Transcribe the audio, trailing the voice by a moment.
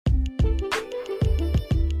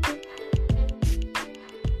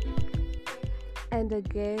And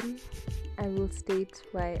again, I will state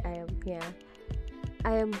why I am here.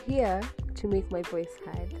 I am here to make my voice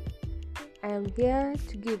heard. I am here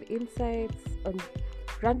to give insights on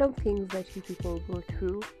random things that you people go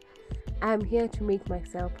through. I am here to make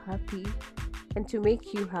myself happy and to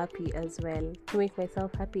make you happy as well. To make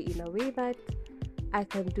myself happy in a way that I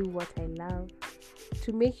can do what I love.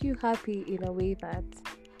 To make you happy in a way that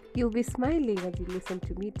you'll be smiling as you listen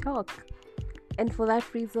to me talk. And for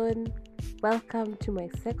that reason, welcome to my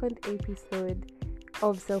second episode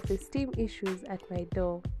of Self-Esteem Issues at My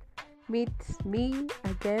Door. Meet me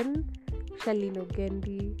again, Charlene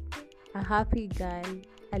Ogendi, a happy girl,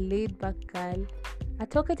 a laid-back girl, a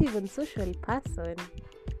talkative and social person.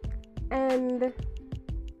 And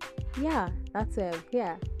yeah, that's why I'm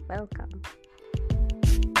here. Welcome.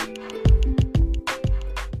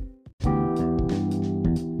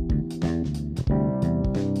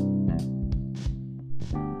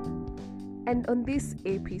 And on this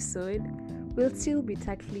episode, we'll still be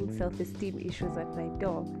tackling self-esteem issues at my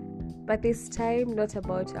door, but this time not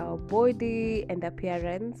about our body and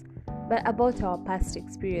appearance, but about our past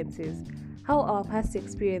experiences, how our past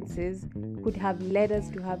experiences could have led us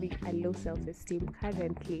to having a low self-esteem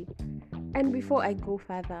currently. And before I go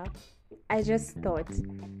further, I just thought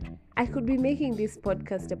I could be making this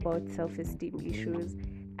podcast about self-esteem issues,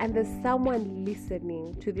 and there's someone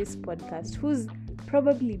listening to this podcast who's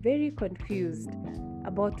probably very confused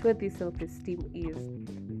about what this self-esteem is.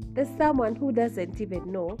 There's someone who doesn't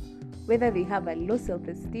even know whether they have a low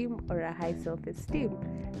self-esteem or a high self-esteem.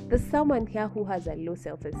 There's someone here who has a low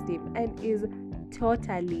self-esteem and is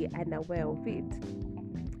totally unaware of it.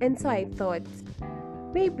 And so I thought,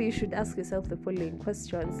 maybe you should ask yourself the following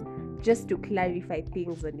questions just to clarify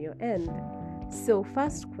things on your end. So,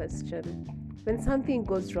 first question, when something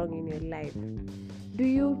goes wrong in your life, do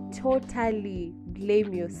you totally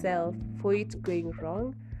blame yourself for it going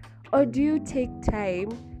wrong? Or do you take time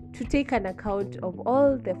to take an account of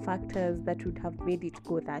all the factors that would have made it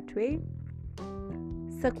go that way?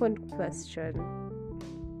 Second question,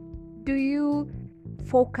 do you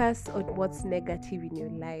focus on what's negative in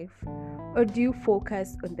your life? Or do you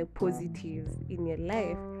focus on the positives in your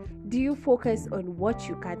life? Do you focus on what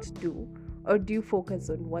you can't do? Or do you focus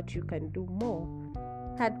on what you can do more?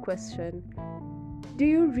 Third question, do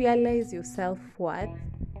you realize your self-worth?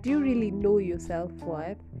 Do you really know your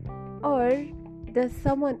self-worth? Or does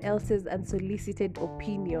someone else's unsolicited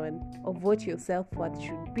opinion of what your self-worth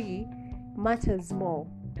should be matters more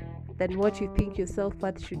than what you think your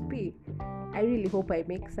self-worth should be? I really hope I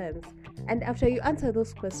make sense. And after you answer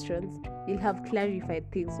those questions, you'll have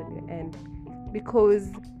clarified things on your end. Because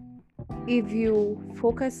if you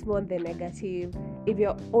focus more on the negative, if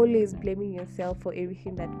you're always blaming yourself for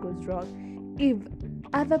everything that goes wrong, if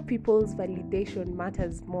other people's validation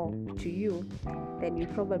matters more to you, then you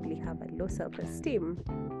probably have a low self-esteem.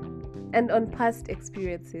 And on past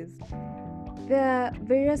experiences, there are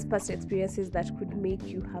various past experiences that could make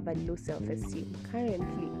you have a low self-esteem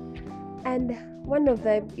currently. And one of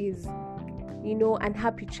them is,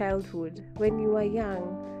 unhappy childhood when you were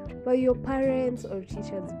young, but your parents or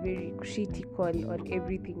teachers very critical on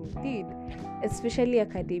everything you did, especially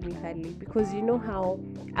academically, because you know how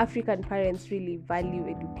African parents really value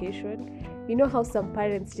education. You know how some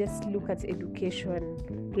parents just look at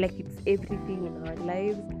education like it's everything in our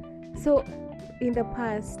lives. So in the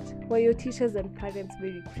past, were your teachers and parents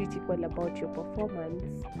very critical about your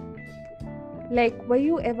performance? Like, were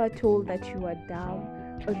you ever told that you were dumb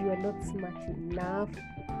or you are not smart enough?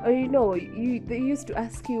 Or they used to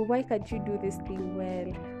ask you, why can't you do this thing well?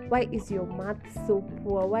 Why is your math so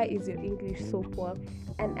poor? Why is your English so poor?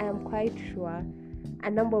 And I am quite sure a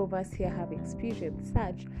number of us here have experienced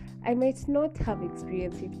such. I might not have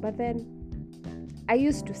experienced it, but then I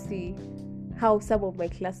used to see how some of my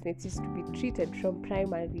classmates used to be treated from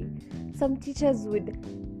primary. Some teachers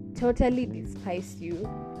would totally despise you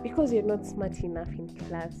because you're not smart enough in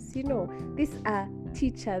class. These are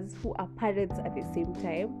teachers who are parents at the same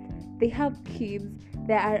time. They have kids,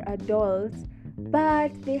 they are adults, but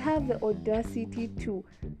they have the audacity to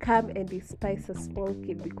come and despise a small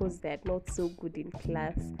kid because they're not so good in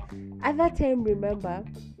class. At that time, remember,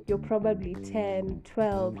 you're probably 10,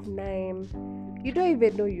 12, 9. You don't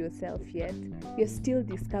even know yourself yet. You're still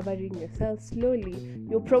discovering yourself slowly.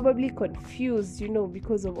 You're probably confused,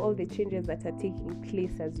 because of all the changes that are taking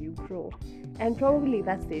place as you grow. And probably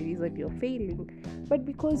that's the reason you're failing. But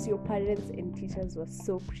because your parents and teachers were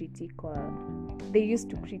so critical, they used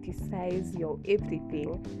to criticize your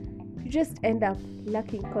everything, you just end up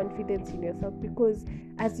lacking confidence in yourself, because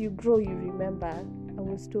as you grow, you remember, I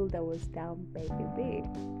was told I was dumb by the way.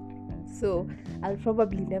 So I'll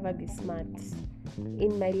probably never be smart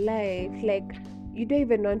in my life. Like, you don't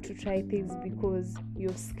even want to try things because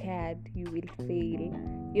you're scared you will fail.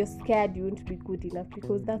 You're scared you won't be good enough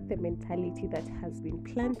because that's the mentality that has been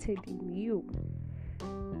planted in you.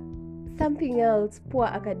 Something else, poor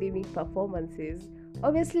academic performances.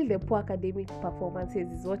 Obviously, the poor academic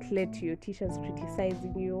performances is what led to your teachers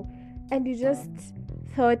criticizing you, and you just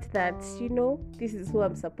thought that, this is who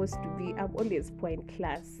I'm supposed to be. I'm always poor in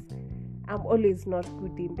class. I'm always not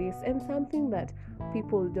good in this. And something that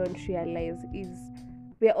people don't realize is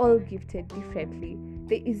we're all gifted differently.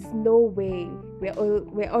 There is no way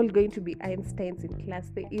we're all going to be Einsteins in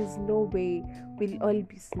class. There is no way we'll all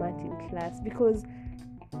be smart in class, because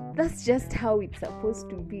that's just how it's supposed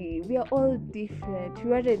to be. We are all different.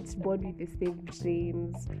 We aren't born with the same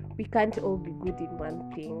brains. We can't all be good in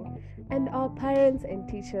one thing. And our parents and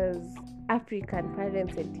teachers, African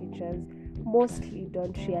parents and teachers, mostly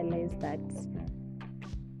don't realize that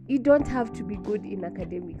you don't have to be good in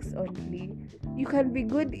academics only. You can be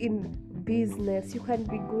good in business, you can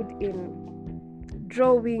be good in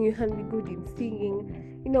drawing, you can be good in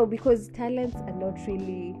singing, because talents are not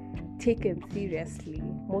really taken seriously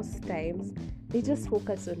most times. They just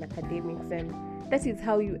focus on academics, and that is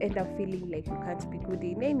how you end up feeling like you can't be good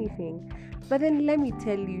in anything. But then let me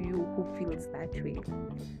tell you who feels that way.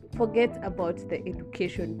 Forget about the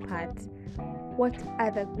education part. What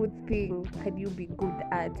other good thing can you be good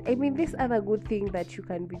at? I mean, this other good thing that you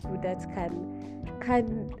can be good at can I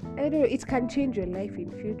don't know, it can change your life in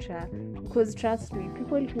future. Because trust me,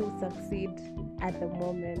 people who succeed at the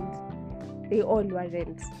moment, they all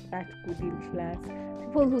weren't that good in class.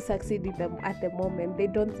 People who succeed at the moment, they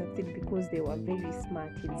don't succeed because they were very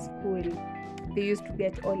smart in school. They used to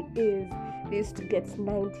get all A's. They used to get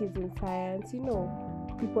 90s in science.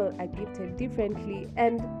 People are gifted differently,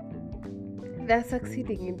 and they're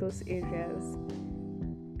succeeding in those areas.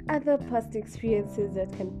 Other past experiences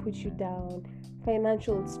that can put you down,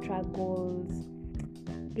 financial struggles.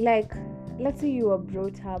 Like, let's say you were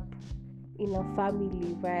brought up in a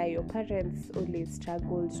family where your parents always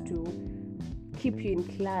struggled to keep you in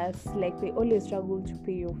class. Like, they always struggled to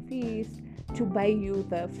pay your fees, to buy you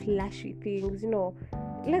the flashy things.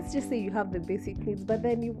 Let's just say you have the basic needs, but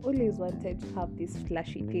then you've always wanted to have these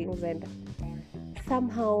flashy things, and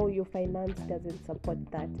somehow your finance doesn't support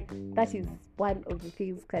that. That is one of the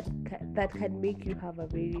things that can make you have a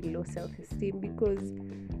very low self-esteem, because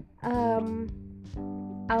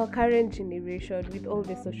our current generation, with all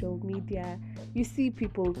the social media, you see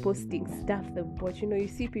people posting stuff they've bought. You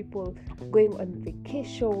see people going on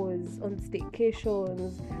vacations, on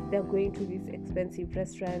staycations. They're going to these expensive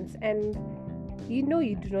restaurants, and you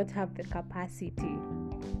do not have the capacity.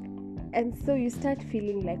 And so you start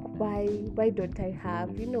feeling like, why don't I have,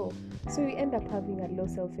 So you end up having a low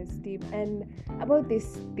self-esteem. And about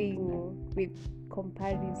this thing with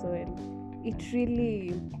comparison, it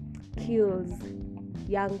really kills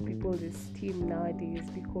young people's esteem nowadays,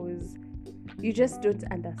 because you just don't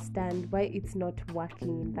understand why it's not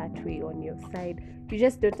working in that way on your side. You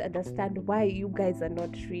just don't understand why you guys are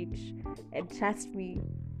not rich. And trust me,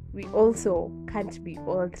 we also can't be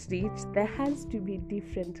all rich. There has to be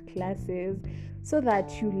different classes so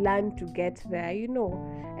that you learn to get there.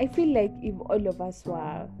 I feel like if all of us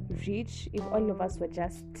were rich, if all of us were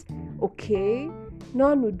just okay, no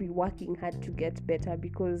one would be working hard to get better,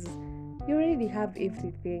 because you already have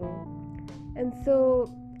everything. And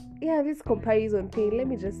so, this comparison thing, let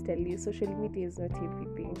me just tell you, social media is not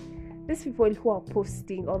everything. These people who are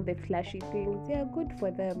posting all the flashy things, they are good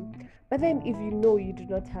for them. But then if you do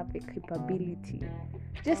not have the capability,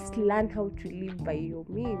 just learn how to live by your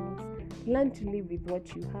means. Learn to live with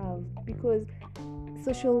what you have, because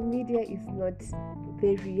social media is not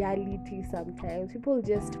the reality sometimes. People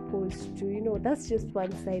just post to, that's just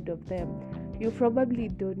one side of them. You probably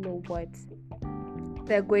don't know what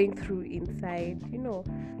they're going through inside,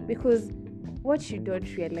 because what you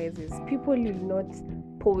don't realize is people will not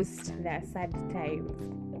post their sad times.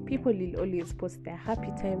 People will always post their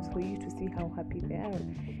happy times for you to see how happy they are.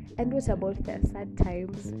 And what about their sad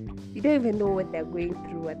times? You don't even know what they're going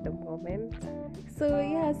through at the moment. So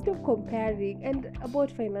stop comparing. And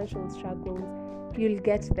about financial struggles, you'll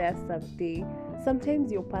get there someday.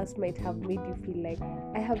 Sometimes your past might have made you feel like,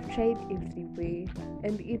 I have tried every way,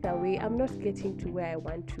 and either way I'm not getting to where I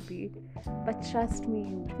want to be. But trust me,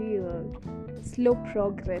 you will. Slow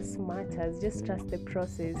progress matters. Just trust the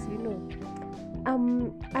process.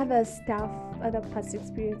 Other stuff, other past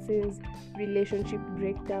experiences, relationship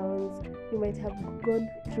breakdowns. You might have gone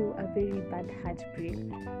through a very bad heartbreak.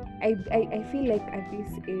 I feel like at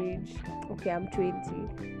this age, okay, I'm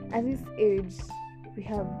 20. At this age, we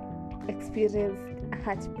have experienced a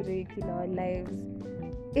heartbreak in our lives.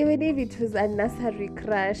 Even if it was a nursery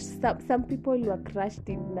crush, some people were crushed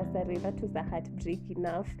in nursery, that was a heartbreak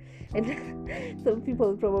enough. And some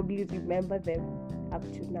people probably remember them up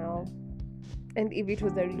to now. And if it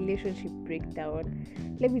was a relationship breakdown,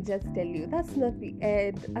 let me just tell you, that's not the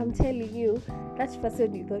end. I'm telling you, that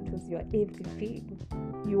person you thought was your everything,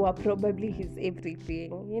 you are probably his everything.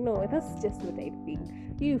 That's just what I think.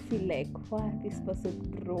 You feel like, wow, this person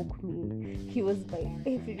broke me. He was my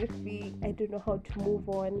everything. I don't know how to move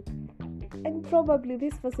on. And probably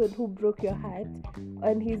this person who broke your heart,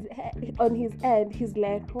 on his end, he's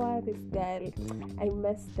like, wow, this girl, I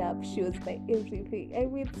messed up. She was my everything. I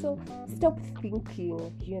mean, so stop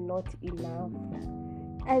thinking you're not enough.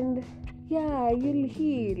 And yeah, you'll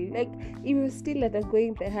heal. Like, if you're still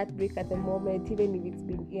undergoing the heartbreak at the moment, even if it's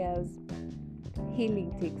been years,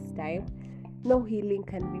 healing takes time. No healing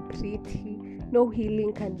can be pretty. No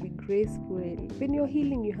healing can be graceful. When you're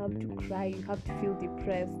healing, you have to cry, you have to feel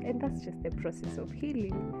depressed, and that's just the process of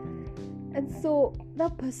healing. And so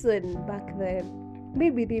that person back then,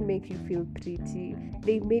 maybe they make you feel pretty.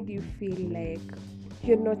 They made you feel like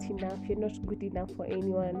you're not enough, you're not good enough for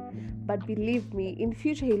anyone. But believe me, in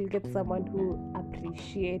future you'll get someone who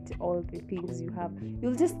appreciates all the things you have.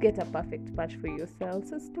 You'll just get a perfect match for yourself.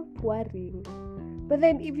 So stop worrying. But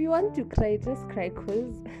then if you want to cry, just cry,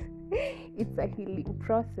 because it's a healing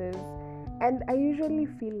process. And I usually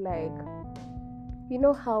feel like,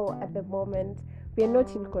 how at the moment we are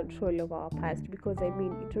not in control of our past, because it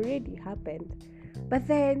already happened. But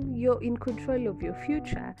then you're in control of your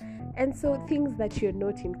future. And so things that you're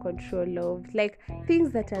not in control of, like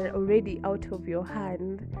things that are already out of your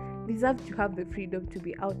hand, deserve to have the freedom to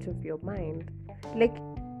be out of your mind. Like,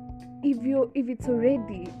 if it's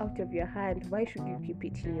already out of your hand, why should you keep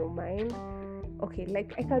it in your mind? Okay,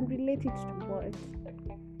 like I can relate it to what?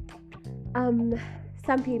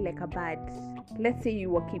 Something like a bird. Let's say you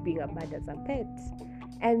were keeping a bird as a pet,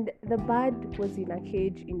 and the bird was in a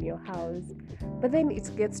cage in your house. But then it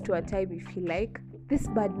gets to a time you feel like this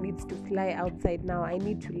bird needs to fly outside now. I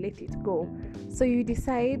need to let it go. So you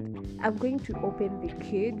decide, I'm going to open the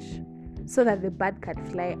cage so that the bird can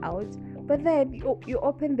fly out. But then you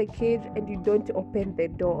open the cage and you don't open the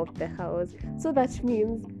door of the house. So that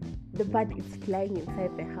means the bird is flying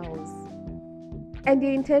inside the house. And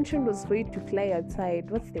your intention was for it to fly outside.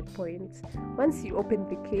 What's the point? Once you open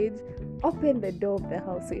the cage, open the door of the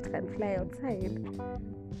house so it can fly outside.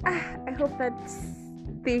 I hope that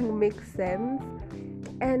thing makes sense.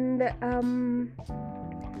 And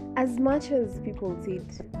as much as people did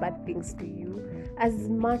bad things to you, as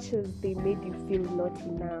much as they made you feel not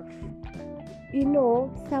enough,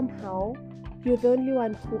 somehow you're the only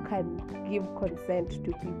one who can give consent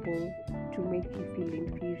to people to make you feel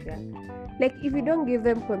inferior. Like, if you don't give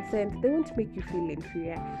them consent, they won't make you feel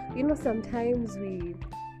inferior. Sometimes we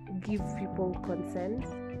give people consent,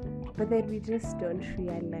 but then we just don't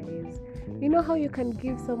realize. How you can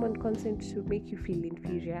give someone consent to make you feel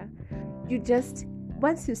inferior?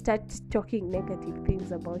 Once you start talking negative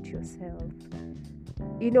things about yourself,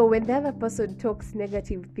 when the other person talks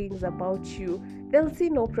negative things about you, they'll see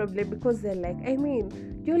no problem, because they're like,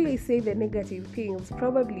 you only say the negative things,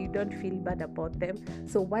 probably you don't feel bad about them,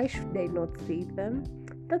 so why should I not say them?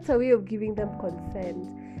 That's a way of giving them consent.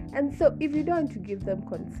 And so if you don't want to give them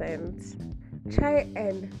consent, try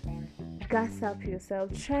and gas up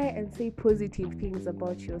yourself. Try and say positive things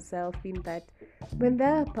about yourself, in that when the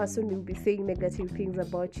other person will be saying negative things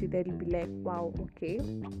about you, they'll be like, wow, okay,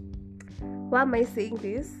 why am I saying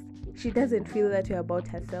this? She doesn't feel that way about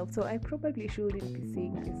herself, so I probably shouldn't be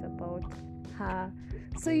saying this about her.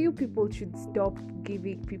 So you people should stop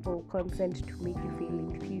giving people consent to make you feel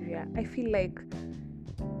inferior. I feel like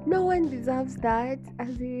no one deserves that.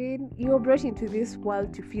 As in, you're brought into this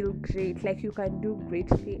world to feel great, like you can do great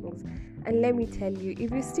things. And let me tell you,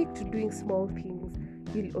 if you stick to doing small things,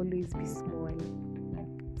 you'll always be small.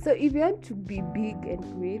 So if you want to be big and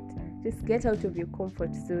great, just get out of your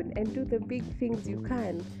comfort zone and do the big things you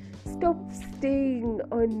can. Stop staying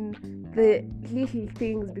on the little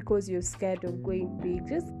things because you're scared of going big.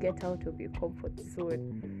 Just get out of your comfort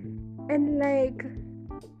zone. And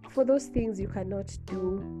for those things you cannot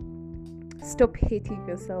do, stop hating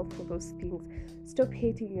yourself for those things. Stop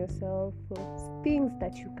hating yourself for things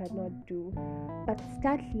that you cannot do, but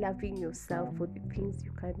start loving yourself for the things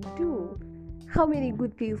you can do. How many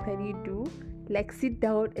good things can you do? Like, sit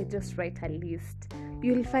down and just write a list.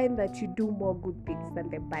 You'll find that you do more good things than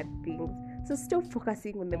the bad things. So stop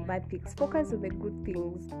focusing on the bad things. Focus on the good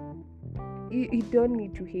things. You don't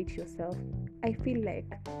need to hate yourself. I feel like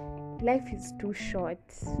life is too short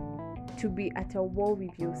to be at a war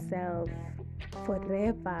with yourself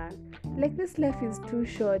forever. Like, this life is too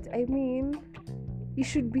short. I mean, you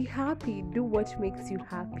should be happy. Do what makes you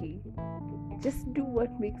happy. Just do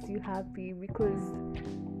what makes you happy, because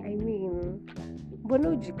I mean,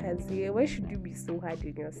 why should you be so hard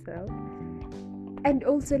on yourself? And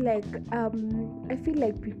also, like, I feel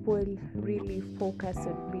like people really focus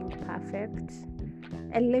on being perfect.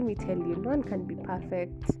 And let me tell you, no one can be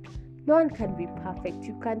perfect. No one can be perfect.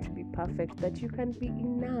 You can't be perfect, but you can be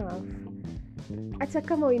enough. Hata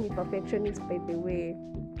kama wewe ni perfectionist, by the way.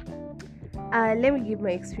 Let me give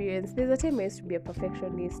my experience. There's a time I used to be a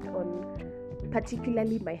perfectionist on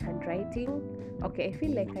particularly my handwriting. Okay, I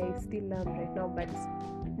feel like I still am right now, but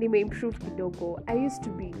nime improve kidogo. I used to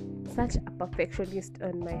be such a perfectionist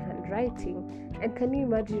on my handwriting. And can you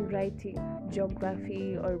imagine writing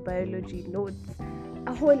geography or biology notes?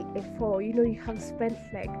 A whole A4, you have spent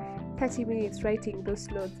like 30 minutes writing those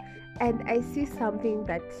notes, and I see something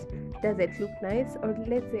that doesn't look nice, or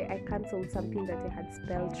let's say I cancelled something that I had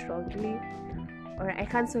spelled wrongly, or I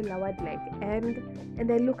cancel a word like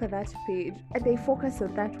and I look at that page and I focus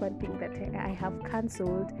on that one thing that I have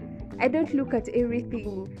cancelled. I don't look at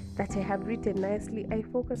everything that I have written nicely. I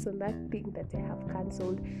focus on that thing that I have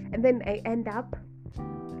cancelled, and then I end up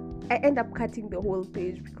cutting the whole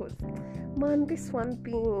page because, man, this one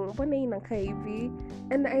thing,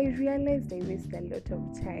 and I realized I wasted a lot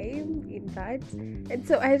of time in that, and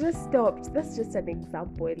so I just stopped. That's just an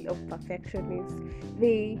example of perfectionists.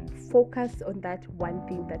 They focus on that one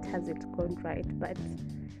thing that hasn't gone right, but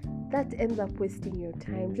that ends up wasting your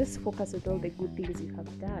time. Just focus on all the good things you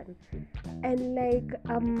have done. And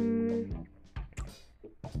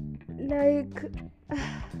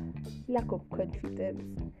lack of confidence.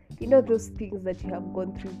 Those things that you have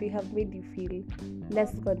gone through, they have made you feel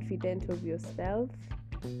less confident of yourself.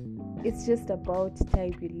 It's just about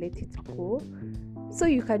time you let it go so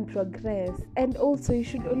you can progress. And also, you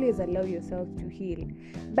should always allow yourself to heal.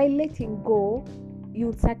 By letting go,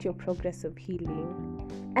 you'll start your progress of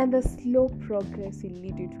healing, and the slow progress will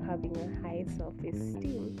lead you to having a high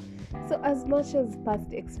self-esteem. So as much as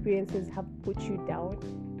past experiences have put you down,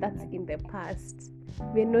 that's in the past.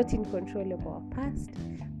 We're not in control of our past,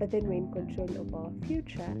 but then we're in control of our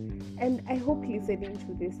future. And I hope listening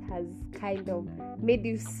to this has kind of made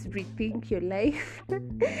you rethink your life.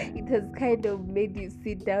 It has kind of made you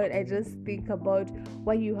sit down and just think about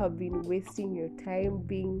why you have been wasting your time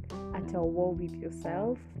being at a war with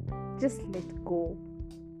yourself. Just let go.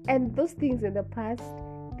 And those things in the past,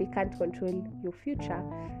 they can't control your future.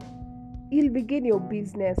 You'll begin your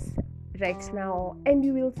business right now and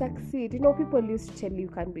you will succeed. People used to tell you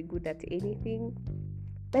can't be good at anything,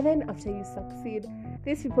 but then after you succeed,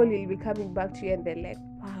 these people will be coming back to you and they're like,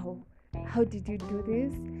 wow, how did you do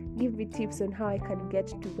this? Give me tips on how I can get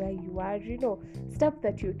to where you are. Stuff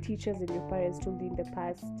that your teachers and your parents told you in the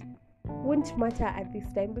past won't matter at this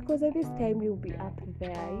time, because at this time you'll be up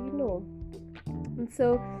there. And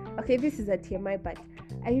so, okay, this is a TMI, but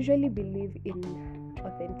I usually believe in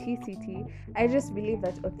authenticity. I just believe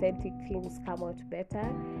that authentic things come out better,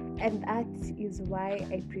 and that is why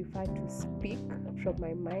I prefer to speak from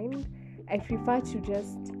my mind. I prefer to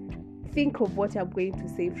just think of what I'm going to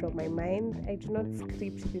say from my mind. I do not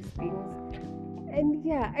script these things. And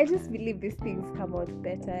yeah, I just believe these things come out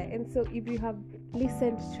better. And so if you have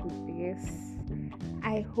listened to this,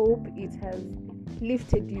 I hope it has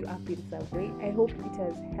lifted you up in some way. I hope it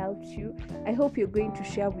has helped you. I hope you're going to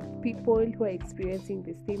share with people who are experiencing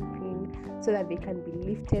the same thing so that they can be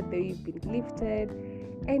lifted, though you've been lifted.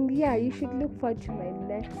 And yeah, you should look forward to my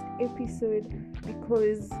next episode,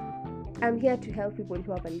 because I'm here to help people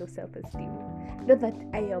who have a low self-esteem. Not that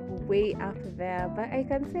I am way up there, but I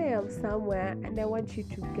can say I'm somewhere, and I want you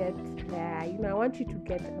to get there. I want you to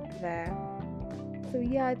get up there. So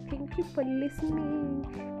yeah, thank you for listening,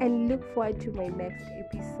 and look forward to my next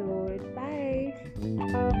episode. Bye.